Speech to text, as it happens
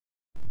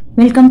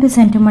Welcome to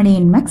சென்டமடி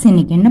இன்மேக்ஸ்.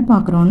 இன்னைக்கு என்ன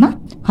பார்க்குறோம்னா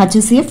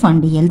HCF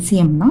and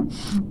LCM தான்.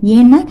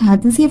 ஏன்னா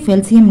HCF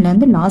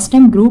LCMலேருந்து லாஸ்ட்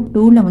டைம் குரூப்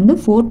 2ல் வந்து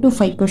 4 to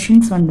 5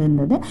 கொஷின்ஸ்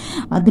வந்துருந்தது.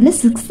 அதில்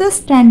 6th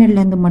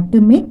ஸ்டாண்டர்ட்லேருந்து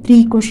மட்டுமே 3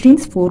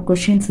 கொஷின்ஸ் 4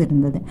 கொஷின்ஸ்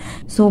இருந்தது.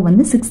 ஸோ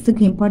வந்து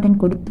 6th இம்பார்ட்டன்ட்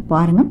கொடுத்து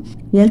பாருங்கள்.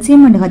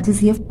 LCM அண்ட்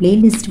HCF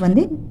பிளேலிஸ்ட்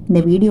வந்து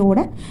இந்த வீடியோவோட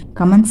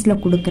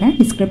கமெண்ட்ஸில் கொடுக்குறேன்,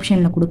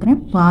 டிஸ்கிரிப்ஷனில் கொடுக்குறேன்,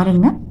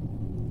 பாருங்கள்.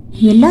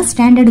 எல்லா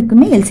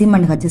ஸ்டாண்டர்டுக்குமே LCM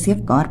அண்ட் HCF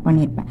கவர்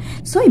பண்ணியிருப்பேன்.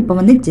 ஸோ இப்போ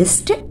வந்து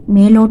ஜஸ்ட்டு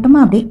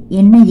மேலோட்டமாக அப்படியே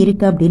என்ன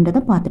இருக்குது அப்படின்றத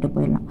பார்த்துட்டு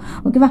போயிடலாம்.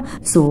 ஓகேவா?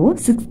 ஸோ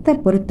 6th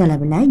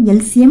பொறுத்தளவில்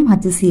LCM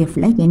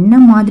HCFல என்ன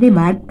மாதிரி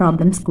வேர்ட்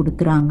ப்ராப்ளம்ஸ்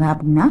கொடுக்குறாங்க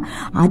அப்படின்னா,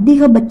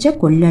 அதிகபட்ச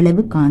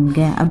கொள்ளளவு காண்க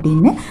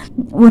அப்படின்னு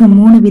ஒரு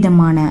 3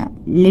 விதமான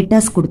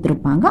லெட்டர்ஸ்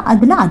கொடுத்துருப்பாங்க.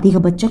 அதில்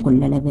அதிகபட்ச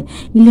கொள்ளளவு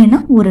இல்லைன்னா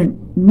ஒரு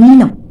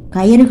நீளம்,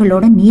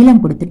 கயிறுகளோட நீளம்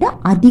கொடுத்துட்டு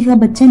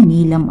அதிகபட்ச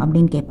நீளம்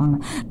அப்படின்னு கேட்பாங்க.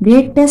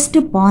 கிரேட்டஸ்ட்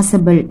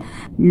பாசிபிள்,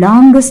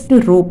 லாங்கஸ்ட்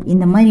ரோப்,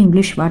 இந்த மாதிரி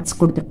இங்கிலீஷ் வேர்ட்ஸ்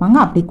கொடுத்துருப்பாங்க.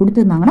 அப்படி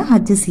கொடுத்துருந்தாங்கன்னா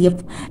HCF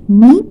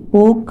நீ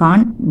போ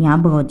கான்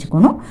ஞாபகம்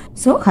வச்சுக்கணும்.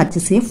 ஸோ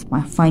HCF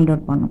ஃபைண்ட்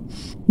அவுட் பண்ணும்.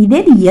 இதே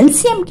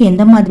LCMக்கு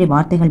எந்த மாதிரி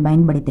வார்த்தைகள்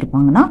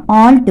பயன்படுத்தியிருப்பாங்கன்னா,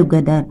 ஆல்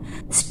டுகெதர்,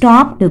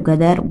 ஸ்டாப்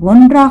டுகெதர்,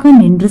 ஒன்றாக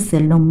நின்று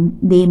செல்லும்,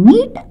 தே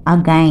மீட்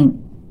அகைன்,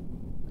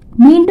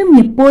 மீண்டும்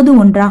எப்போது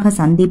ஒன்றாக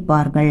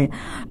சந்திப்பார்கள்,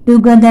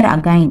 டுகெதர்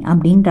அகைன்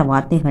அப்படின்ற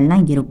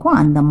வார்த்தைகள்லாம் இருக்கும்.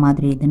 அந்த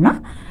மாதிரி இதுனா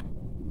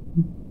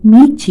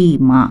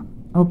மீச்சிமா.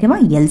 ஓகேவா?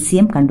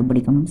 LCM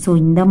கண்டுபிடிக்கணும். ஸோ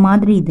இந்த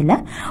மாதிரி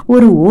இதில்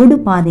ஒரு ஓடு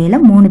பாதையில்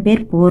 3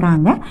 பேர்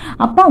போகிறாங்க.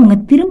 அப்போ அவங்க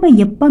திரும்ப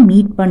எப்போ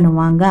மீட்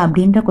பண்ணுவாங்க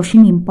அப்படின்ற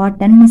கொஷின்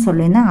இம்பார்ட்டன்ட்னு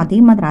சொல்லியிருந்தேன். அதே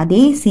மாதிரி அதே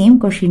சேம்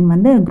கொஷின்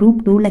வந்து குரூப்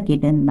 2ல்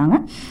கேட்டிருந்தாங்க.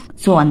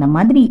 ஸோ அந்த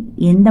மாதிரி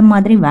எந்த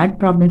மாதிரி வேர்ட்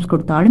ப்ராப்ளம்ஸ்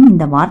கொடுத்தாலும்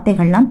இந்த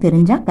வார்த்தைகள்லாம்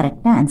தெரிஞ்சால்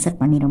கரெக்டாக ஆன்சர்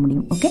பண்ணிட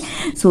முடியும். ஓகே?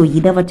 ஸோ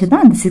இதை வச்சு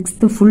தான் அந்த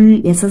 6th ஃபுல்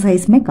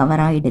எக்ஸசைஸுமே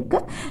கவர் ஆகிடுக்கு.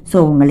 ஸோ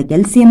உங்களுக்கு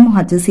LCMும்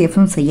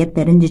HCFும் செய்ய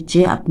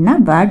தெரிஞ்சிச்சு அப்படின்னா,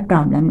 வேர்ட்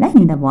ப்ராப்ளமில்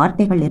இந்த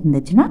வார்த்தைகள்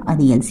இருந்துச்சுன்னா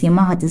அது LCM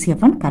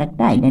HCF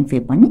கரெக்டாக ஐடென்டிஃபை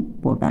பண்ணி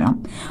போடலாம்.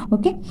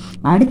 ஓகே?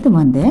 அடுத்து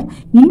வந்து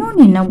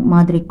இன்னொன்று என்ன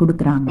மாதிரி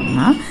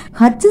கொடுக்குறாங்கன்னா,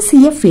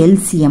 HCF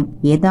LCM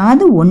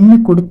ஏதாவது ஒன்று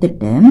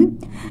கொடுத்துட்டு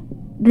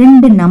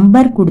 2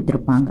 நம்பர்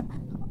கொடுத்துருப்பாங்க.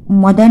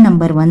 முதல்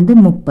நம்பர் வந்து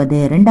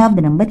 30,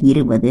 ரெண்டாவது நம்பர்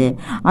 20,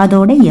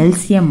 அதோட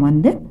LCM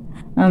வந்து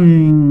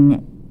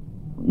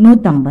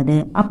 150.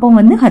 அப்போ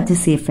வந்து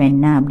HCF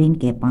என்ன அப்படின்னு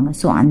கேட்பாங்க.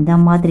 ஸோ அந்த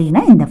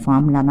மாதிரினா இந்த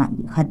ஃபார்முலா தான்,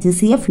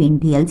 HCF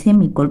into LCM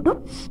equal to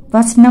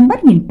first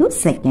number into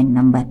second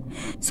number.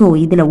 So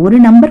இதில் ஒரு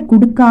நம்பர்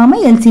கொடுக்காம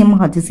LCM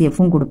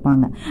HCFும்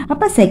கொடுப்பாங்க.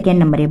 அப்போ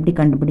செகண்ட் நம்பர் எப்படி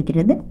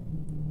கண்டுபிடிக்கிறது?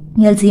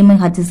 LCM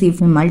HCF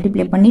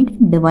மல்டிப்ளை பண்ணிட்டு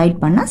டிவைட்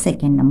பண்ணால்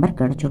செகண்ட் நம்பர்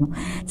கிடைச்சிடும்.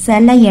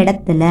 சில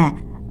இடத்துல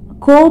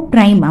கோ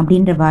பிரைம்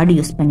அப்படின்ற வேர்டு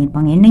யூஸ்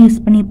பண்ணியிருப்பாங்க. என்ன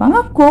யூஸ் பண்ணியிருப்பாங்க?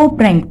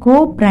 கோ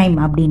பிரைம்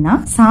அப்படின்னா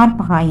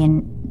சார்பகாயன்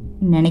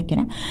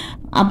நினைக்கிறேன்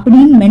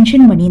அப்படின்னு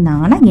மென்ஷன்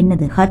பண்ணியிருந்தாங்கன்னா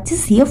என்னது?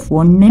 HCF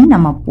 1ன்னு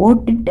நம்ம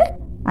போட்டுட்டு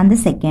அந்த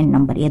செகண்ட்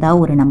நம்பர்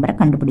ஏதாவது ஒரு நம்பரை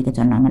கண்டுபிடிக்க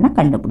சொன்னாங்கன்னா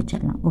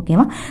கண்டுபிடிச்சிடலாம்.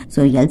 ஓகேவா? ஸோ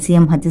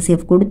LCM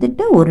HCF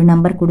கொடுத்துட்டு ஒரு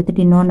நம்பர்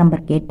கொடுத்துட்டு இன்னொரு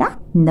நம்பர் கேட்டால்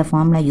இந்த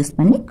ஃபார்முலா யூஸ்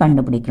பண்ணி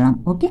கண்டுபிடிக்கலாம்.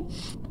 ஓகே?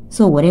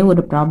 ஸோ ஒரே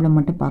ஒரு ப்ராப்ளம்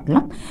மட்டும்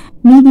பார்க்கலாம்.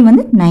 மீதி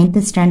வந்து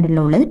 9th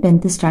ஸ்டாண்டர்டில் உள்ளது,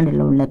 10th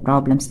ஸ்டாண்டர்டில் உள்ள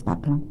ப்ராப்ளம்ஸ்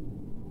பார்க்கலாம்.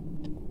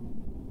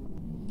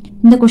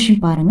 இந்த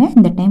கொஸ்டின் பாருங்க,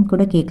 இந்த டைம்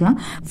கூட கேட்கலாம்.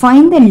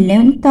 Find the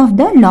length of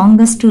the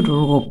longest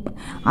rope,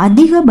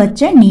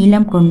 அதிகபட்ச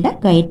நீளம் கொண்ட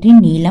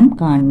கயிற்றின் நீளம்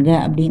காண்க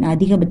அப்படின்னு.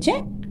 அதிகபட்ச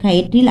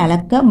கயிற்றில்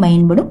அளக்க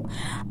பயன்படும்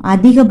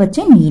அதிகபட்ச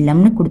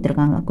நீளம்னு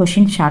கொடுத்துருக்காங்க.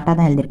 கொஷின் ஷார்ட்டாக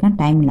தான் எழுதியிருக்கேன்,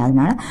 டைம்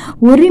இல்லாதனால.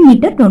 1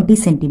 மீட்டர் 20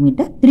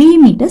 சென்டிமீட்டர், 3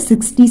 மீட்டர்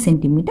 60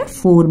 சென்டிமீட்டர்,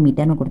 4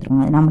 மீட்டர்னு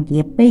கொடுத்துருக்காங்க. நமக்கு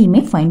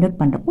எப்பயுமே ஃபைண்ட் அவுட்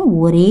பண்ணுறப்போ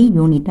ஒரே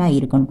யூனிட்டாக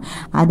இருக்கணும்.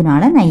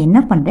 அதனால நான் என்ன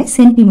பண்ணுறேன்,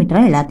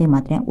 சென்டிமீட்டராக எல்லாத்தையும்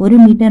மாற்றுறேன்.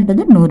 1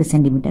 மீட்டர்ன்றது 100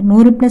 சென்டிமீட்டர்,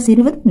 100 +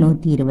 20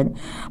 120.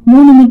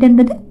 3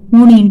 மீட்டர்ன்றது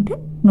 3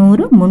 ×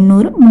 100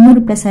 300,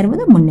 300 +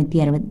 60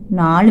 360.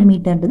 4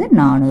 மீட்டர்ன்றது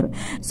 400.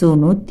 ஸோ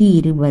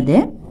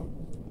 120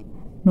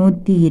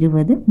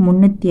 360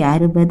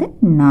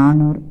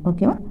 400.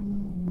 ஓகேவா?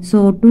 ஸோ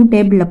 2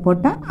 டேபிளில்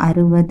போட்டால்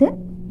 60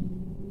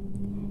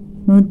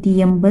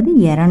 180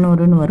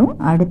 200ன்னு வரும்.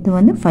 அடுத்து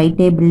வந்து 5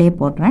 டேபிள்லே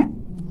போடுறேன்.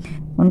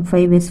 1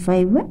 5 is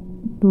 5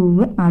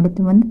 2.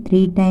 அடுத்து வந்து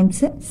 3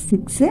 times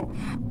 6,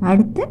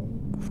 அடுத்து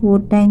 4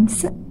 times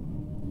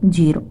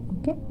 0.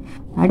 ஓகே?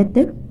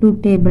 அடுத்து 2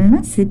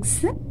 டேபிள்னா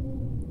 6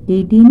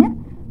 18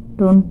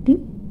 20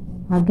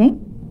 அகைன்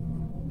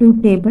 2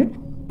 டேபிள்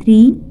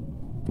 3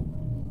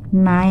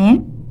 9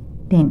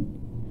 10.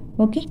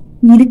 ஓகே?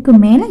 இதுக்கு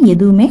மேலே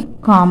எதுவுமே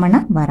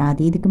காமனாக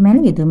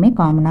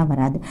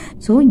வராது.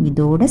 ஸோ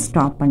இதோட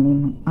ஸ்டாப்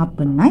பண்ணிடணும்.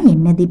 அப்படின்னா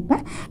என்னது? இப்போ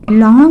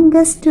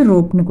லாங்கஸ்ட்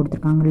ரோப்னு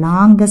கொடுத்துருக்காங்க.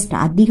 லாங்கஸ்ட்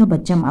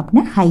அதிகபட்சம்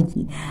அப்படின்னா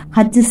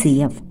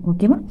HCF.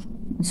 ஓகேவா?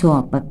 ஸோ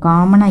அப்போ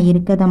காமனாக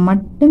இருக்கிறத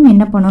மட்டும்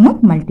என்ன பண்ணணும்?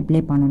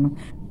 மல்டிப்ளை பண்ணணும்.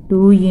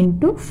 2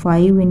 ×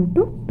 5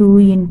 × 2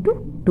 ×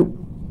 2.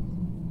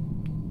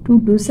 2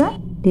 2s are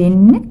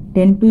 10,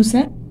 10 2s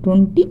are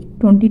 20,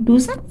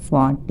 22s are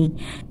 40.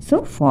 So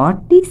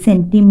 40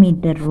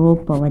 centimetre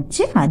ரோப்பை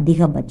வச்சு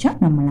அதிகபட்சம்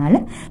நம்மளால்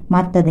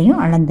மற்றதையும்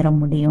அளந்துட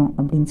முடியும்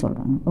அப்படின்னு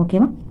சொல்கிறாங்க.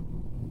 ஓகேவா?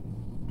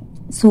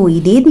 ஸோ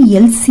இதே இது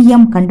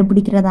எல்சிஎம்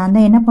கண்டுபிடிக்கிறதா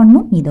இருந்தால் என்ன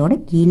பண்ணணும், இதோட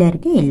கீழே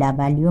இருக்க எல்லா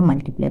வேல்யூவும்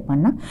மல்டிப்ளை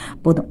பண்ணால்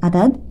போதும்.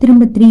 அதாவது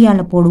திரும்ப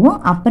 3ஆல் போடுவோம்,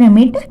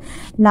 அப்புறமேட்டு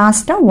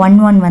லாஸ்ட்டாக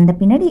 1 வந்த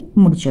பின்னாடி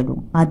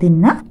முடிச்சிடுவோம்.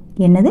 அதுன்னா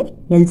என்னது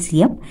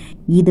எல்சிஎம்.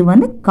 இது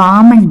வந்து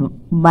காமன்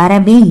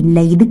வரவே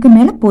இல்லை, இதுக்கு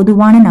மேலே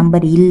பொதுவான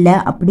நம்பர் இல்லை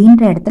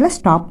அப்படின்ற இடத்துல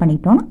ஸ்டாப்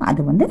பண்ணிட்டோம்னா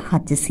அது வந்து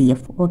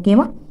HCF.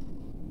 ஓகேவா?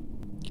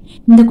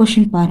 இந்த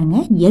கொஸ்டின் பாருங்க,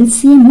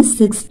 எல்சிஎம் இஸ்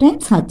 6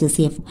 times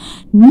HCF.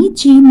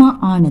 மீச்சீமா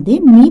ஆனது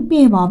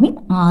மீபேவாவின்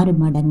 6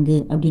 மடங்கு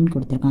அப்படின்னு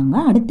கொடுத்துருக்காங்க.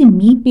 அடுத்து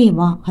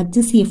மீபேவா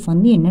HCF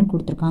வந்து என்னன்னு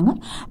கொடுத்துருக்காங்க,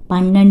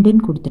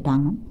 12ன்னு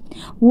கொடுத்துட்டாங்க.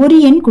 ஒரு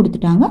எண்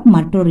கொடுத்துட்டாங்க,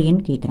 மற்றொரு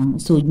எண் கேட்குறாங்க.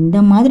 ஸோ இந்த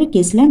மாதிரி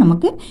கேஸில்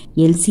நமக்கு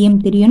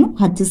எல்சிஎம் தெரியணும்,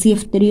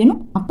 HCF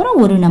தெரியணும், அப்புறம்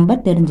ஒரு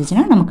நம்பர்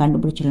தெரிஞ்சிச்சுன்னா நம்ம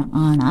கண்டுபிடிச்சிடலாம்.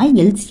 ஆனால்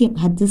எல்சிஎம்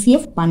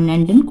HCF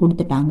 12ன்னு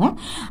கொடுத்துட்டாங்க.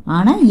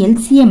 ஆனால்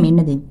எல்சிஎம்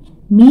என்னது,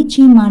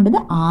 மீச்சீமானது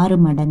 6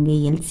 மடங்கு,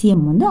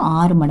 எல்சிஎம் வந்து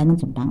 6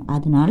 மடங்குன்னு சொல்லிட்டாங்க.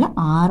 அதனால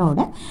 6ஓட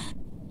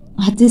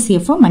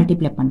HCF-ஐ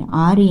மல்டிப்ளை பண்ணுறேன்.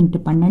 6 ×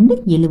 12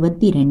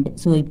 72.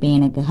 ஸோ இப்போ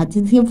எனக்கு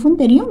HCF-உம்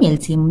தெரியும்,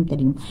 எல்சிஎம்மும்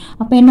தெரியும்.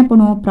 அப்போ என்ன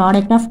பண்ணுவோம்,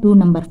 product of 2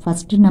 number.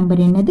 First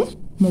number என்னது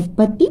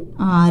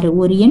 36,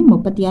 ஒரு எண்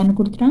 36ன்னு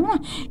கொடுத்துட்டாங்க,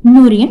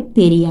 இன்னொரு எண்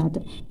தெரியாது,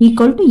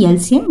 equal to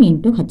LCM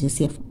into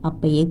HCF.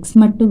 அப்போ எக்ஸ்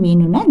மட்டும்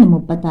வேணும்னா இந்த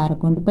 36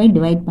 கொண்டு போய்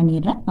டிவைட்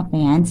பண்ணிடுறேன். அப்போ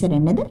ஆன்சர்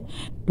என்னது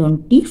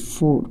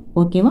 24.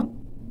 ஓகேவா?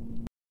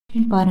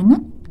 பாருங்க,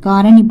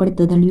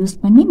 காரணிப்படுத்துதல் யூஸ்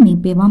பண்ணி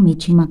மீபேவா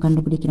மீச்சீமா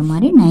கண்டுபிடிக்கிற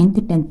மாதிரி 9th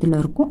 10th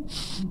இருக்கும்.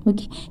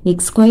 ஓகே,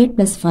 x²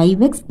 +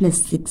 5x +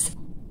 6,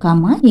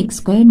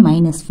 x²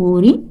 -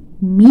 4 இன்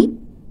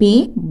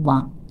மீபேவா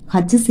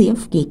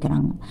HCF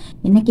கேட்குறாங்க.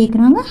 என்ன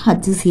கேட்குறாங்க,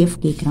 HCF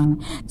கேட்குறாங்க.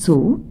 ஸோ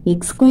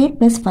x²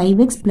 +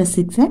 5x +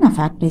 6 நான்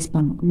ஃபேக்டரைஸ்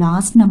பண்ணும்.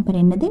 லாஸ்ட் நம்பர்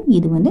என்னது,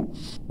 இது வந்து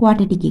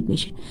குவாட்ரட்டிக்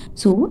ஈக்குவேஷன்.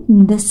 ஸோ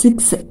இந்த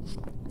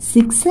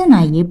 6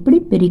 நான் எப்படி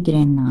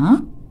பிரிக்கிறேன்னா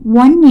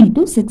 1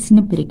 ×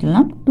 6ன்னு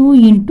பிரிக்கலாம், 2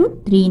 ×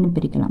 3ன்னு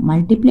பிரிக்கலாம்.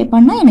 மல்டிப்ளை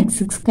பண்ணால் எனக்கு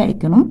 6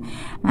 கிடைக்கணும்,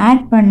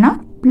 ஆட் பண்ணால்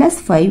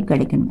 +5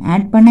 கிடைக்கணும்.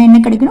 ஆட் பண்ணால் என்ன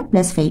கிடைக்கணும்,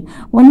 +5.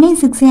 1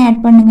 6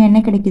 ஆட் பண்ணுங்க, என்ன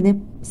கிடைக்குது,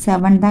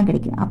 7 தான்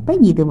கிடைக்குது. அப்போ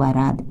இது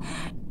வராது.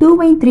 2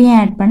 3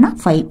 ஆட் பண்ணால்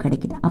 5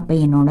 கிடைக்குது. அப்போ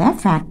என்னோட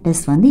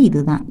ஃபேக்டர்ஸ் வந்து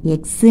இதுதான்.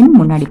 எக்ஸ்ன்னு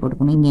முன்னாடி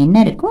போட்டுக்கணும், இங்கே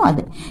என்ன இருக்கோ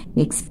அது.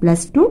 x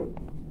 + 2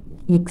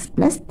 x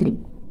 + 3.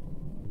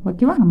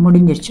 ஓகேவா,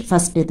 முடிஞ்சிருச்சு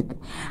ஃபர்ஸ்ட் இதுக்கு.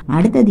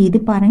 அடுத்தது இது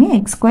பாருங்க,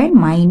 x²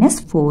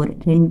 - 4,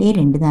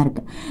 2 தான்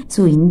இருக்கு.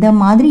 ஸோ இந்த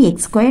மாதிரி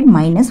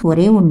x² -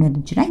 ஒரே ஒன்று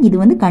இருந்துச்சுன்னா இது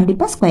வந்து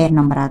கண்டிப்பாக ஸ்கொயர்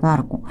நம்பராக தான்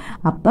இருக்கும்.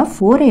 அப்போ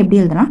 4 எப்படி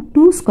எழுதலாம்,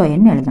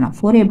 2² எழுதலாம்.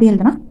 4 எப்படி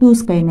எழுதலாம்,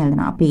 2²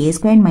 எழுதலாம். அப்போ a²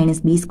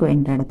 -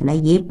 b² இடத்துல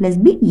a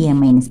 + b a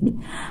 - b.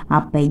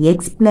 அப்போ x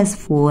 +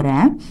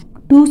 4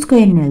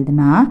 2²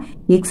 எழுதுனா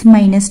x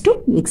 - 2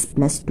 x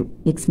 + 2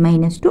 x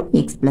 - 2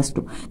 x +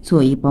 2. So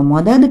இப்போ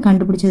முதல்ல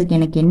கண்டுபிடிச்சதுக்கு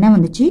எனக்கு என்ன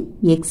வந்துச்சு,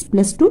 x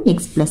 + 2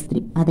 x +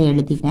 3, அதை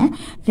எழுதிட்டேன்.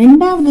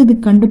 ரெண்டாவது இது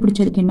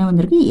கண்டுபிடிச்சதுக்கு என்ன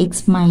வந்திருக்கு,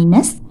 x -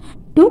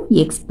 2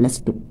 x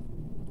 + 2.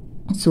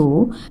 ஸோ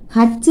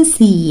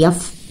HCF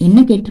என்ன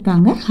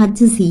கேட்டிருக்காங்க,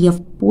 HCF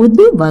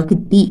பொது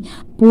வகுத்தி,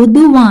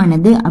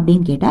 பொதுவானது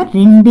அப்படின்னு கேட்டால்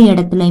 2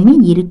 இடத்துலையுமே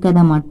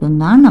இருக்கதை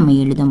மட்டும்தான் நம்ம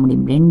எழுத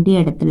முடியும். 2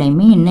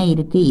 இடத்துலையுமே என்ன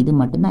இருக்கு, இது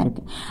மட்டும்தான்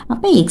இருக்கு.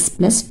 அப்போ x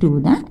 + 2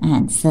 தான்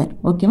ஆன்சர்.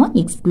 ஓகேவா,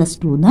 x +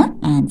 2 தான்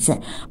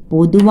ஆன்சர்.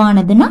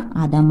 பொதுவானதுன்னா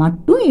அதை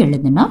மட்டும்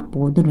எழுதுனா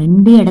போதும்,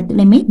 2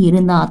 இடத்துலையுமே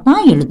இருந்தால்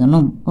தான்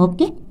எழுதணும்.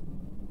 ஓகே,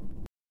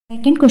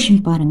 செகண்ட்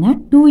கொஸ்டின் பாருங்க,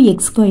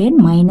 2x²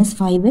 -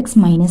 5x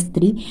 -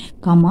 3,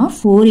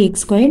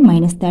 4x² -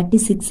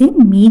 36 இன்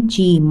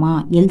மீச்சீமா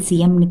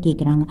எல்சிஎம்னு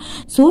கேட்குறாங்க.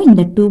 ஸோ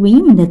இந்த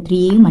 2வையும் இந்த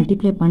 3ஐயும்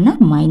மல்டிப்ளை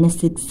பண்ணால்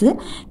 -6,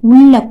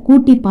 உள்ள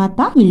கூட்டி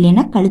பார்த்தா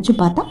இல்லைன்னா கழிச்சு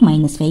பார்த்தா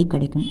 -5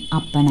 கிடைக்கும்.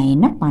 அப்போ நான்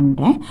என்ன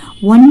பண்ணுறேன்,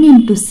 1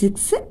 ×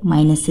 6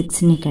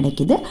 -6ன்னு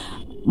கிடைக்குது.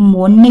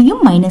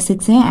 1ஐயும்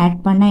 -6ஐயும் ஆட்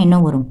பண்ணால் என்ன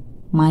வரும்,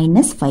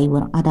 -5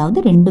 வரும். அதாவது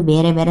 2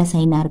 வேற வேற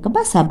சைனாக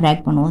இருக்கப்ப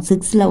சப்ராக்ட் பண்ணுவோம்.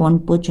 6ல் 1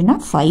 போச்சுன்னா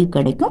 5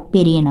 கிடைக்கும்.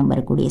 பெரிய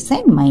நம்பருக்குரிய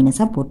சைன்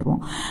மைனஸாக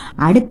போட்டுருவோம்.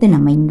 அடுத்து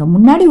நம்ம இங்கே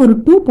முன்னாடி ஒரு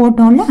 2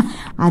 போட்டோம்ல,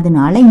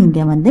 அதனால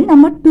இங்கே வந்து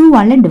நம்ம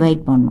 2ஆல்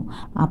டிவைட் பண்ணணும்.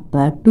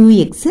 அப்போ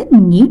 2x,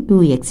 இங்கேயும்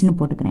 2xன்னு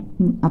போட்டுக்கிறேன்.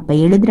 அப்போ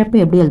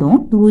எழுதுறப்ப எப்படி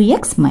எழுதுவோம்,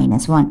 2x -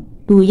 1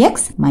 2x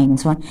 -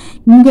 1.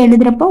 இங்கே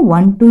எழுதுறப்போ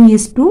 1 2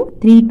 is 2,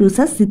 3 2s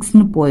are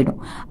 6ன்னு போயிடும்.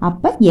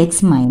 அப்போ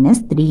x -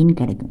 3ன்னு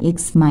கிடைக்கும். x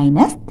 -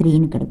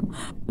 3ன்னு கிடைக்கும்.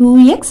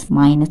 2x -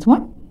 1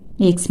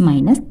 x -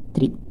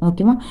 3.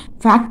 ஓகேவா,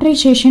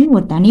 ஃபேக்டரைசேஷன்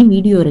ஒரு தனி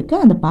வீடியோ இருக்கு,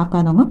 அதை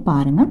பார்க்காதவங்க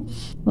பாருங்க.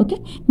 ஓகே,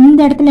 இந்த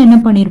இடத்துல என்ன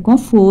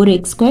பண்ணியிருக்கோம்,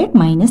 4x² -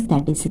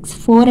 36,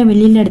 4ஐ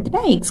வெளியில்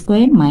எடுத்துட்டா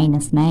x² -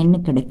 9ன்னு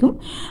கிடைக்கும்.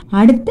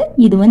 அடுத்து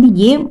இது வந்து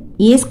a²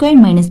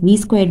 -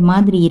 b²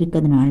 மாதிரி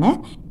இருக்கிறதுனால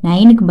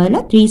 9க்கு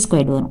பதிலாக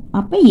 3² வரும்.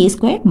 அப்போ a²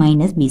 -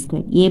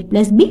 b², a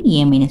 + b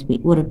a - b.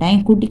 ஒரு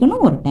டைம்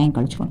கூட்டிக்கணும், ஒரு டைம்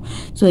கழிச்சுக்கணும்.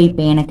 ஸோ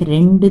இப்போ எனக்கு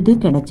 2 இது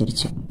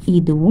கிடைச்சிருச்சு,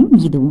 இதுவும்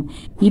இதுவும்.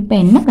 இப்போ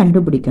என்ன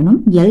கண்டுபிடிக்கணும்,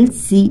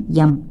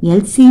 எல்சிஎம்.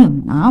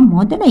 எல்சிஎம்னா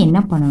முதல்ல என்ன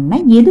பண்ணணும்னா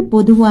எது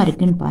பொதுவாக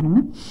இருக்குன்னு பாருங்க.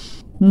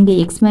 இங்கே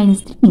x -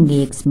 3, இங்கே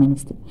x -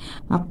 3.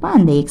 அப்போ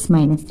அந்த x -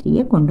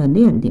 3ஐ கொண்டு வந்து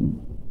எழுதிடணும்.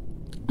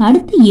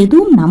 அடுத்து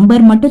எதுவும்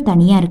நம்பர் மட்டும்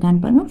தனியாக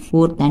இருக்கான்னு பாருங்க,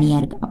 4 தனியாக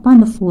இருக்குது. அப்போ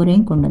அந்த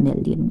 4ஐயும் கொண்டு வந்து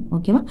எழுதிடணும்.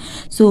 ஓகேவா?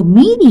 ஸோ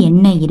மீதி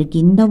என்ன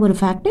இருக்குது, இந்த ஒரு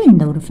ஃபேக்டர்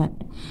இந்த ஒரு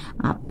ஃபேக்டர்.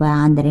 அப்போ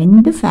அந்த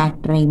 2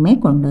 ஃபேக்டரையுமே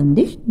கொண்டு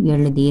வந்து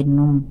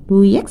எழுதிடணும்.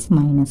 2x -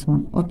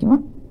 1. ஓகேவா?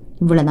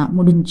 இவ்வளோதான்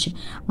முடிஞ்சிச்சு.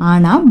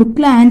 ஆனால்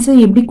புக்கில்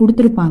ஆன்சர் எப்படி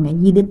கொடுத்துருப்பாங்க,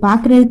 இது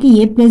பார்க்குறதுக்கு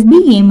a +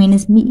 b a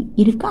 - b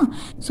இருக்கா?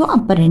 ஸோ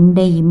அப்போ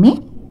ரெண்டையுமே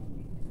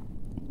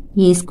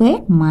a²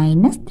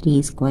 -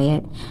 3²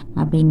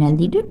 அப்படின்னு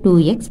எழுதிட்டு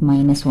 2x -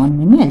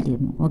 1ன்னு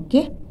எழுதிடணும்.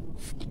 Okay,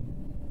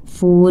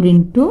 4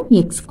 ×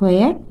 x²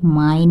 -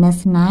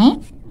 9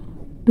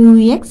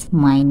 2x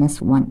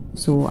 - 1.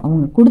 So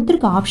அவங்க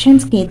கொடுத்துருக்க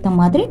ஆப்ஷன்ஸ்க்கு ஏற்ற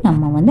மாதிரி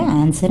நம்ம வந்து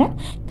ஆன்சரை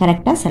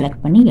கரெக்டாக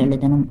செலக்ட் பண்ணி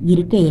எழுதணும்.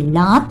 இருக்க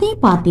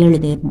எல்லாத்தையும் பார்த்து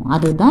எழுதிடணும்.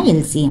 அதுதான்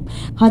எல்சிஎம்.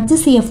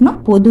 ஹச்சிசிஎஃப்னா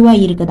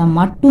பொதுவாக இருக்கதை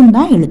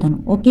மட்டும்தான்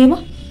எழுதணும். ஓகேவா?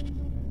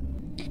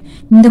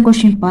 இந்த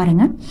கொஸ்டின்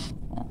பாருங்க,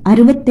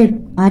 64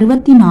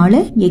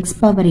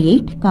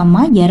 x⁸8,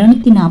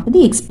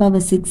 240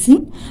 x⁴16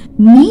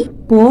 மீ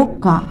போ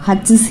கா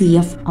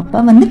ஹச்சிசிஎஃப். அப்போ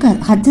வந்து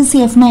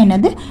ஹச்சிசிஎஃப்னா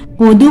என்னது,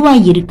 பொதுவாக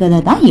இருக்கிறத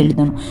தான்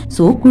எழுதணும்.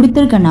 ஸோ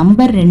கொடுத்துருக்க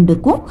நம்பர்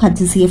 2க்கும்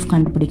ஹச்சிசிஎஃப்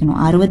கண்டுபிடிக்கணும்.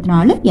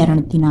 64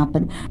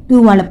 240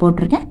 2வால்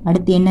போட்டிருக்கேன்.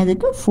 அடுத்து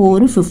என்னதுக்கு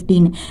 4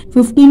 15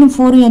 15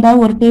 4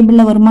 ஏதாவது ஒரு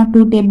டேபிளில் வருமா,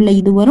 2 டேபிளில்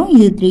இது வரும்,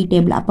 இது 3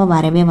 டேபிள். அப்போ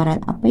வரவே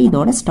வராது. அப்போ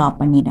இதோட ஸ்டாப்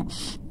பண்ணிடுறேன்.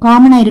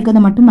 காமனாக இருக்கிறத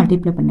மட்டும்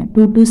மல்டிப்ளை பண்ணேன்.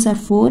 2 2s are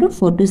 4,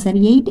 4 2s are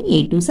 8,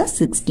 8 2s are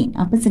 16.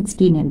 அப்போ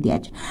 16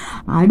 எழுதியாச்சு.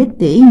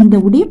 அடுத்து இந்த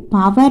உடைய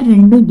பவர்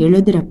 2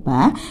 எழுதுறப்ப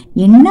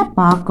என்ன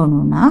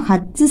பார்க்கணும்னா,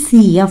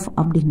 HCF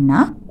அப்படின்னா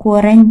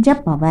குறைஞ்ச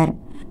பவர்.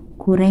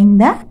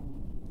 குறைந்த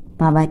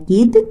பவர்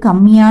எது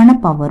கம்மியான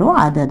பவரோ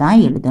அதை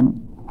தான் எழுதணும்.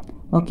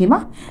 ஓகேவா?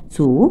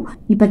 ஸோ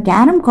இப்போ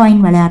கேரம்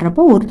காயின்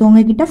விளையாடுறப்போ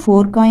ஒருத்தவங்க கிட்ட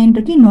 4 காயின்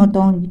இருக்கு,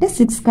 இன்னொருத்தவங்க கிட்ட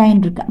 6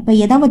 காயின் இருக்கு. அப்போ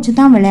எதை வச்சு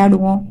தான்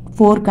விளையாடுவோம்,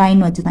 4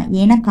 காயின் வச்சு தான்.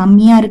 ஏன்னா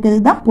கம்மியாக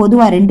இருக்கிறது தான்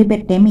பொதுவாக 2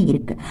 பேர்டையுமே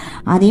இருக்கு.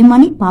 அதே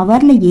மாதிரி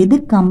பவரில் எது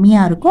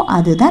கம்மியாக இருக்கோ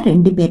அதுதான்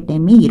 2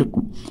 பேர்டையுமே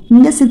இருக்கும்.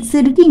 இங்கே 6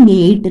 இருக்கு, இங்கே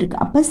 8 இருக்கு.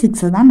 அப்போ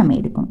 6 தான் நம்ம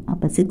எடுக்கணும்.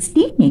 அப்போ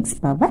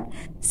 16x⁶.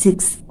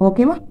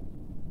 ஓகேவா?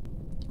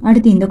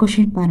 அடுத்து இந்த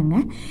கொஸ்டின் பாருங்க,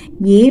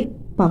 a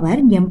power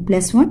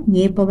m+1,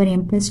 a power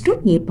m+2,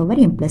 a power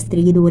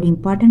m+3. இது ஒரு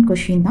இம்பார்ட்டன்ட்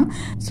கொஸ்டின் தான்.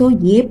 ஸோ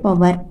a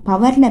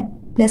பவரில்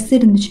ப்ளஸ்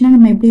இருந்துச்சுன்னா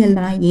நம்ம எப்படி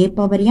எழுதலாம், a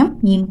power m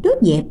into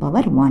a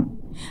power 1.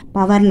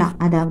 பவரில்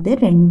அதாவது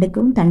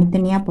ரெண்டுக்கும்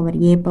தனித்தனியாக power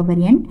a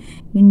power n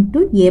into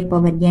a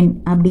power n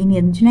அப்படின்னு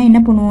இருந்துச்சுன்னா என்ன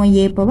பண்ணுவோம்,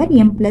 a பவர்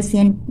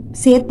m+n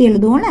சேர்த்து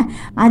எழுதுவோம்ல,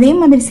 அதே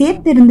மாதிரி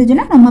சேர்த்து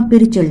இருந்துச்சுன்னா நம்ம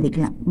பிரித்து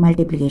எழுதிக்கலாம்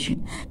multiplication.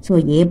 So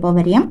a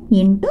power m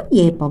into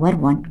a power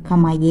 1,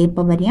 a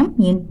power m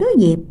into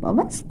a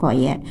power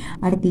square.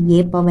 அடுத்து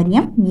a power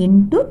m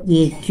into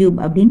a³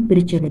 அப்படின்னு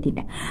பிரித்து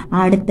எழுதிட்டேன்.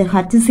 அடுத்து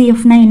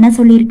HCFனா என்ன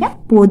சொல்லியிருக்கேன்,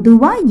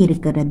 பொதுவாக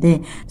இருக்கிறது.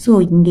 ஸோ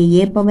இங்கே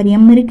a பவர்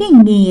m இருக்கு,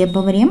 இங்கே a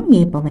power m,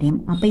 a power m.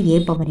 அப்போ a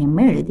பவர் m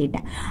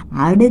எழுதிட்டேன்.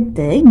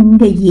 அடுத்து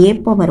இங்கே a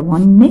பவர் 1,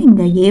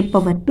 இங்கே a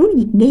பவர் 2,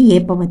 இங்கே a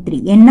பவர் 3.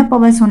 என்ன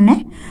பவர்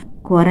சொன்னேன்,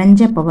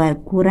 குறைஞ்ச பவர்,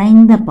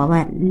 குறைந்த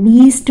பவர்,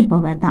 லீஸ்ட்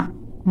பவர் தான்.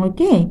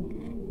 Okay,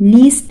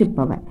 least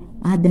power.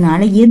 அதனால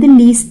எது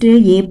லீஸ்ட்,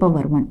 a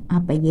பவர் 1.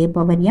 அப்போ a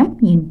power m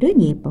into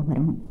a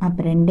power 1. அப்போ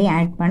ரெண்டையும்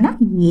ஆட் பண்ணால்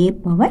a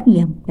power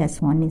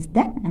m+1 is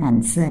the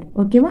answer.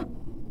 ஓகேவா?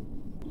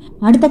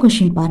 அடுத்த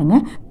கொஸ்டின் பாருங்க,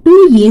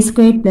 2a²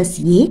 +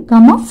 a,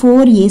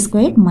 4a²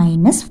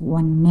 -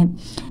 1.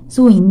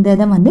 ஸோ இந்த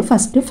இதை வந்து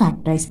ஃபஸ்ட்டு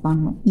ஃபேக்டரைஸ்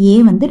பண்ணணும். a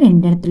வந்து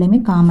ரெண்டு இடத்துலையுமே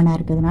காமனாக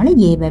இருக்கிறதுனால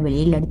ஏவை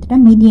வெளியில் எடுத்துட்டா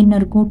மீதி என்ன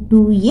இருக்கும்,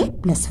 2a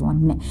 +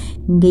 1.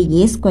 இங்கே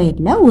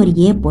a² ஒரு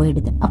a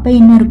போயிடுது. அப்போ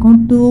என்ன இருக்கும்,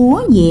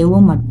 2வும்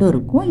aவும் மட்டும்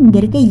இருக்கும். இங்கே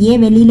இருக்க a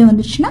வெளியில்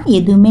வந்துச்சுன்னா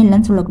எதுவுமே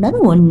இல்லைன்னு சொல்லக்கூடாது,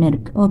 1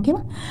 இருக்குது.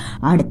 ஓகேவா?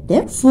 அடுத்து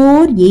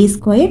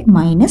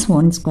 4a² -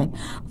 1².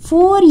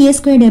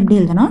 4a² எப்படி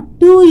எழுதுனா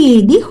 2a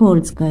the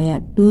whole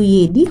square,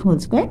 2a the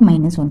whole square -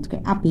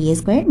 1². அப்போ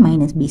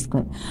a² -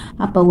 b².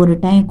 அப்போ ஒரு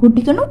டைம்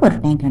கூட்டிக்கணும், ஒரு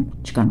டைம்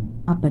கண்டுபிடிச்சிக்கணும்.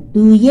 அப்போ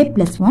 2a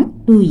 + 1,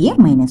 2a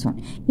 - 1.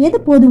 எது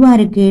பொதுவாக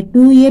இருக்கு,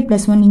 2a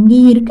 + 1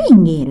 இங்கேயும் இருக்கு,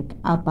 இங்கேயும் இருக்கு.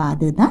 அப்போ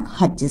அதுதான்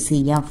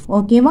HCF.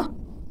 ஓகேவா?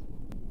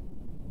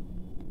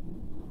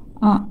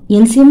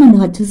 எல்சிஎம் அண்ட்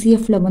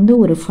HCFல வந்து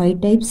ஒரு 5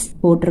 டைப்ஸ்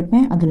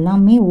போட்டிருப்பேன். அது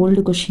எல்லாமே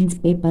ஓல்டு கொஷின்ஸ்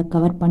பேப்பர்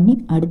கவர் பண்ணி,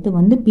 அடுத்து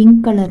வந்து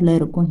பிங்க் கலரில்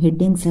இருக்கும்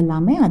ஹெட்டிங்ஸ்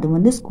எல்லாமே. அது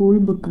வந்து ஸ்கூல்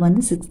புக்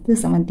வந்து 6th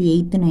 7th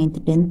 8th 9th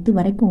 10th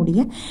வரைக்கும்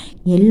உடைய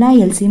எல்லா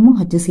எல்சிஎம்மும்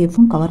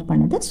HCFும் கவர்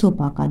பண்ணுது. ஸோ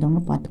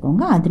பார்க்காதவங்க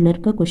பார்த்துக்கோங்க, அதில்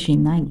இருக்க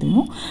கொஷின் தான்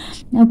இதுவும்.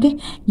 Okay,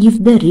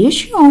 if the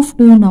ratio of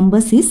 2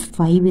 numbers is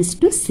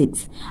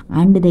 5:6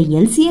 and the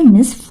LCM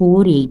is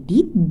 480,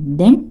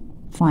 then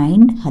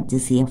find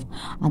HCF.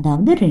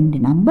 அதாவது 2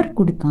 நம்பர்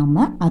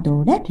கொடுக்காம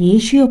அதோட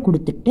ரேஷியோ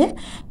கொடுத்துட்டு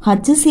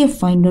HCF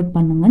ஃபைண்ட் அவுட்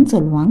பண்ணுங்கன்னு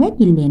சொல்லுவாங்க,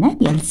 இல்லைன்னா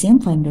LCM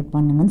ஃபைண்ட் அவுட்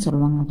பண்ணுங்கன்னு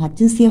சொல்லுவாங்க.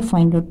 HCF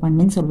ஃபைண்ட் அவுட்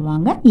பண்ணுன்னு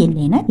சொல்லுவாங்க,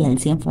 இல்லைன்னா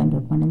LCM ஃபைண்ட்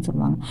அவுட் பண்ணுன்னு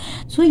சொல்லுவாங்க.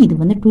 ஸோ இது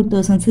வந்து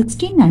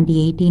 2016 and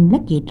 18ல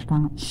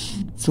கேட்டிருக்காங்க.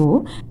 ஸோ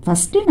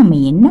ஃபஸ்ட்டு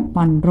நம்ம என்ன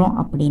பண்ணுறோம்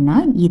அப்படின்னா,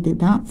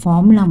 இதுதான்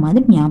ஃபார்முலா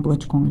மாதிரி ஞாபகம்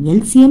வச்சுக்கோங்க.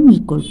 LCM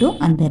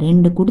 = அந்த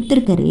 2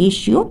 கொடுத்துருக்க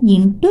ரேஷியோ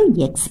இன்ட்டு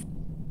எக்ஸ்.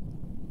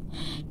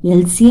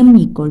 LCM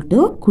 =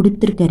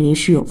 கொடுத்திருக்க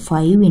ரேஷியோ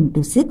 5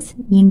 × 6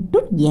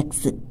 ×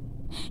 x.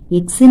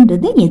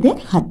 எக்ஸ்ன்றது எது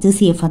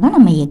ஹச்சிசிஎஃப் தான்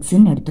நம்ம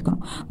எக்ஸ்ன்னு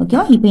எடுத்துக்கிறோம்.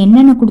 ஓகேவா? இப்போ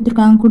என்னென்ன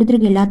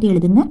கொடுத்துருக்க எல்லாத்தையும்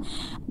எழுதுங்க.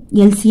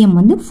 எல்சிஎம்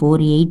வந்து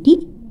 480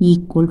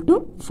 equal to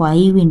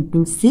 5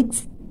 into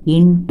 6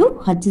 into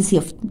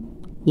HCF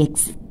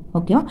X.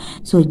 ஓகேவா?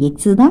 ஸோ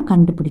எக்ஸ் தான்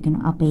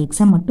கண்டுபிடிக்கணும். அப்போ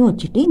எக்ஸை மட்டும்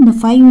வச்சுட்டு இந்த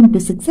 5 into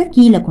 6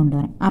 கீழே கொண்டு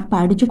வரேன். அப்போ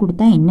அடிச்சு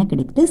கொடுத்தா என்ன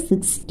கிடைக்குது?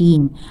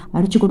 16.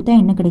 அடிச்சு கொடுத்தா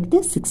என்ன கிடைக்குது?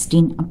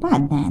 16. அப்போ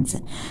அதுதான்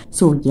answer.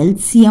 So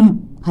LCM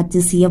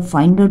HCF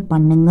find out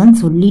பண்ணுங்கன்னு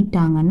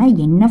சொல்லிட்டாங்கன்னா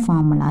என்ன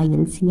ஃபார்முலா?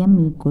 எல்சிஎம்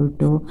ஈக்குவல்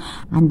டு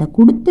அந்த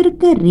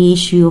கொடுத்துருக்க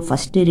ratio,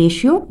 first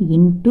ratio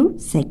into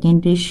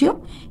second ratio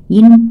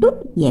into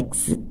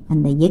X.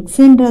 அந்த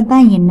எக்ஸ்ன்றது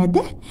தான்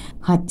என்னது?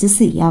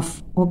 ஹச்சிசிஎஃப்.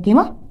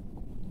 ஓகேவா?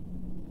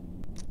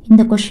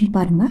 இந்த கொஸ்டின்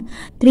பாருங்க.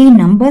 3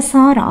 numbers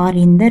are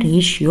in the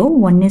ratio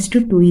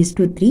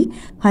 1:2:3.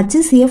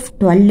 HCF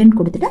 12ன்னு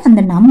கொடுத்துட்டு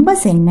அந்த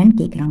நம்பர்ஸ் என்னன்னு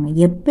கேட்குறாங்க.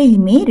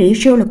 எப்பயுமே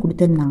ரேஷியோவில்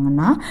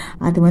கொடுத்துருந்தாங்கன்னா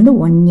அது வந்து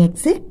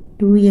 1x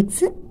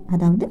 2x,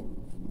 அதாவது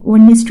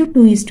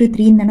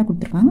 1:2:3 தானே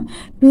கொடுத்துருக்காங்க.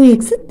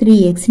 2x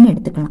 3xன்னு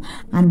எடுத்துக்கலாம்.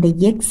 அந்த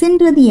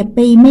எக்ஸ்ன்றது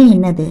எப்பயுமே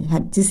என்னது?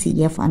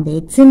 HCF. அந்த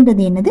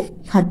எக்ஸ்ன்றது என்னது?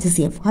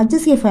 HCF.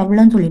 HCF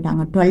எவ்வளோன்னு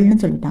சொல்லிட்டாங்க?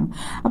 12ன்னு சொல்லிட்டாங்க.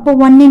 அப்போ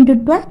 1 into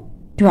 12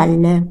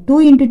 12, 2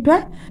 into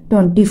 12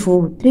 24,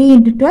 3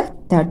 into 12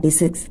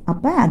 36.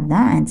 அப்போ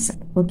அதுதான் ஆன்சர்.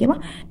 ஓகேவா?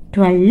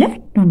 12,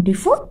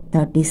 24,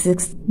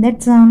 36.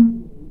 That's all.